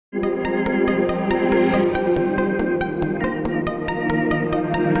Hey,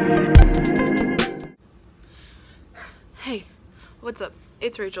 what's up?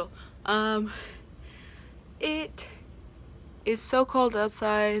 It's Rachel. It is so cold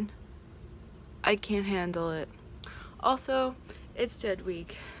outside. I can't handle it. Also, it's dead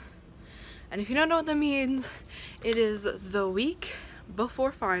week. And if you don't know what that means, it is the week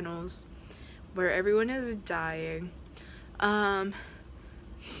before finals where everyone is dying.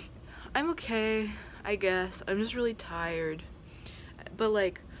 I'm okay, I guess. I'm just really tired. But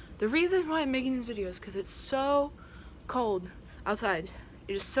like, the reason why I'm making these videos is because it's so cold outside.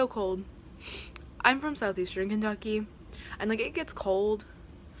 It is so cold. I'm from southeastern Kentucky, and like it gets cold,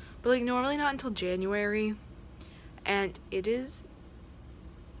 but like normally not until January, and it is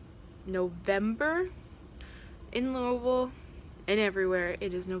November in Louisville and everywhere.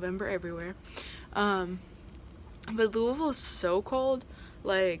 It is November everywhere. But Louisville is so cold.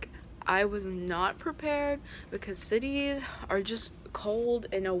 Like, I was not prepared because cities are just cold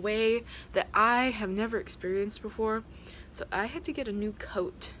in a way that I have never experienced before. So I had to get a new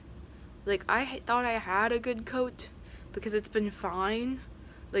coat. Like, I thought I had a good coat because it's been fine,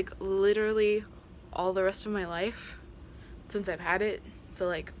 like, literally all the rest of my life since I've had it. So,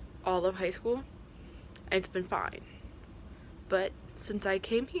 like, all of high school, and it's been fine. But since I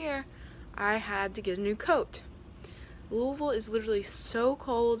came here, I had to get a new coat. Louisville is literally so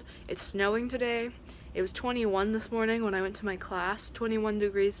cold. It's snowing today. It was 21 this morning when I went to my class, 21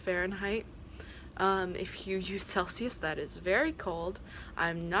 degrees Fahrenheit. If you use Celsius, that is very cold.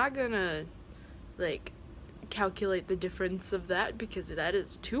 I'm not gonna, like, calculate the difference of that because that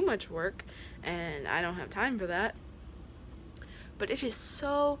is too much work, and I don't have time for that. But it is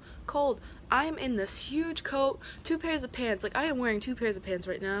so cold. I'm in this huge coat, 2 pairs of pants. Like, I am wearing 2 pairs of pants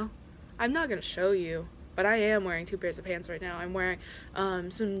right now. I'm not gonna show you, but I am wearing 2 pairs of pants right now. I'm wearing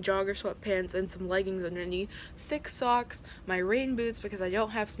some jogger sweatpants and some leggings underneath, thick socks, my rain boots because I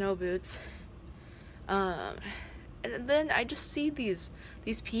don't have snow boots. And then I just see these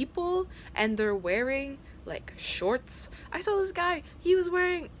people, and they're wearing like shorts. I saw this guy, he was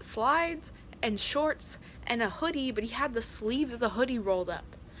wearing slides and shorts and a hoodie, but he had the sleeves of the hoodie rolled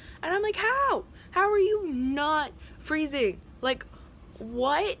up. And I'm like, how are you not freezing? Like,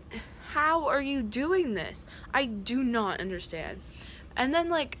 what? How are you doing this? I do not understand. And then,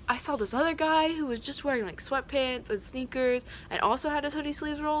 like, I saw this other guy who was just wearing, like, sweatpants and sneakers and also had his hoodie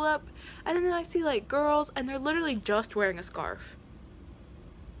sleeves rolled up. And then I see, like, girls, and they're literally just wearing a scarf.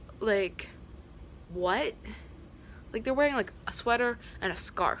 Like, what? Like, they're wearing, like, a sweater and a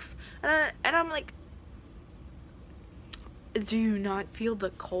scarf. And I'm like, do you not feel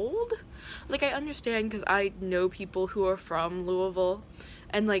the cold? Like, I understand because I know people who are from Louisville,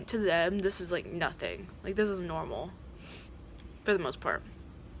 and, like, to them, this is, like, nothing. Like, this is normal. For the most part.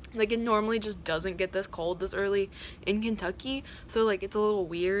 Like, it normally just doesn't get this cold this early in Kentucky, so like it's a little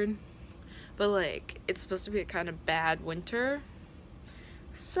weird, but like it's supposed to be a kind of bad winter.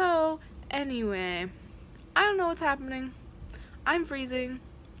 So anyway, I don't know what's happening. I'm freezing,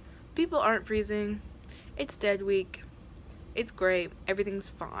 people aren't freezing, it's dead week, it's great, everything's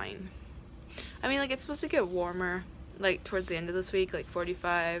fine. I mean, like, it's supposed to get warmer like towards the end of this week, like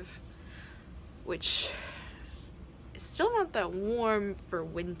 45, which still not that warm for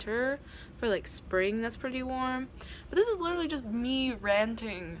winter. For like spring, that's pretty warm. But this is literally just me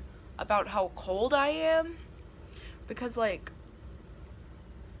ranting about how cold I am because, like,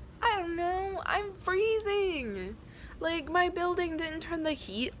 I don't know, I'm freezing. Like, my building didn't turn the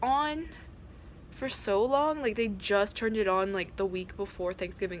heat on for so long. Like, they just turned it on like the week before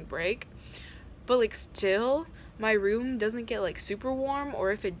Thanksgiving break, but like still my room doesn't get like super warm,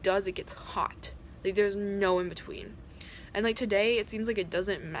 or if it does, it gets hot. Like, there's no in between. And like today, it seems like it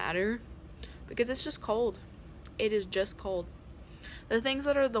doesn't matter because it's just cold. It is just cold. The things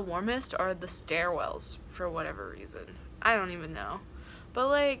that are the warmest are the stairwells for whatever reason. I don't even know. But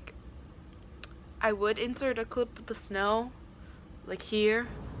like, I would insert a clip of the snow like here,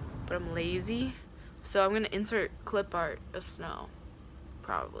 but I'm lazy. So I'm gonna insert clip art of snow.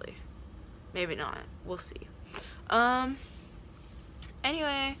 Probably. Maybe not. We'll see.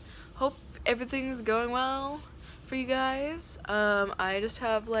 Anyway, hope everything's going well for you guys. I just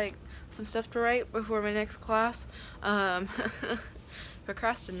have like some stuff to write before my next class.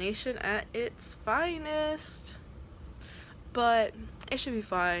 Procrastination at its finest, but it should be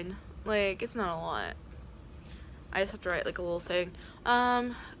fine. Like, it's not a lot. I just have to write like a little thing.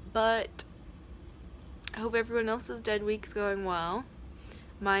 But I hope everyone else's dead week's going well.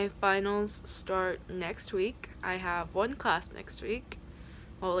 My finals start next week. I have 1 class next week.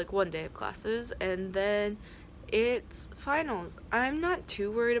 Well, like 1 day of classes, and then It's finals. I'm not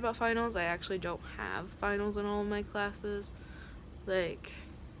too worried about finals. I actually don't have finals in all of my classes. Like,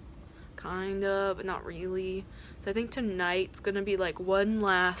 kind of, but not really. So I think tonight's gonna be like one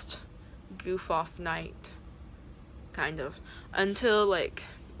last goof off night, kind of, until like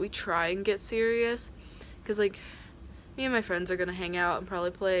we try and get serious, because like me and my friends are gonna hang out and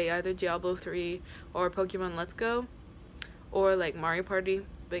probably play either Diablo 3 or Pokemon Let's Go or like Mario Party,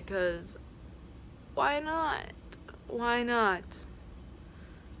 because why not? Why not?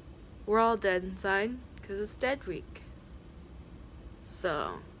 We're all dead inside because it's dead week.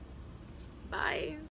 So bye.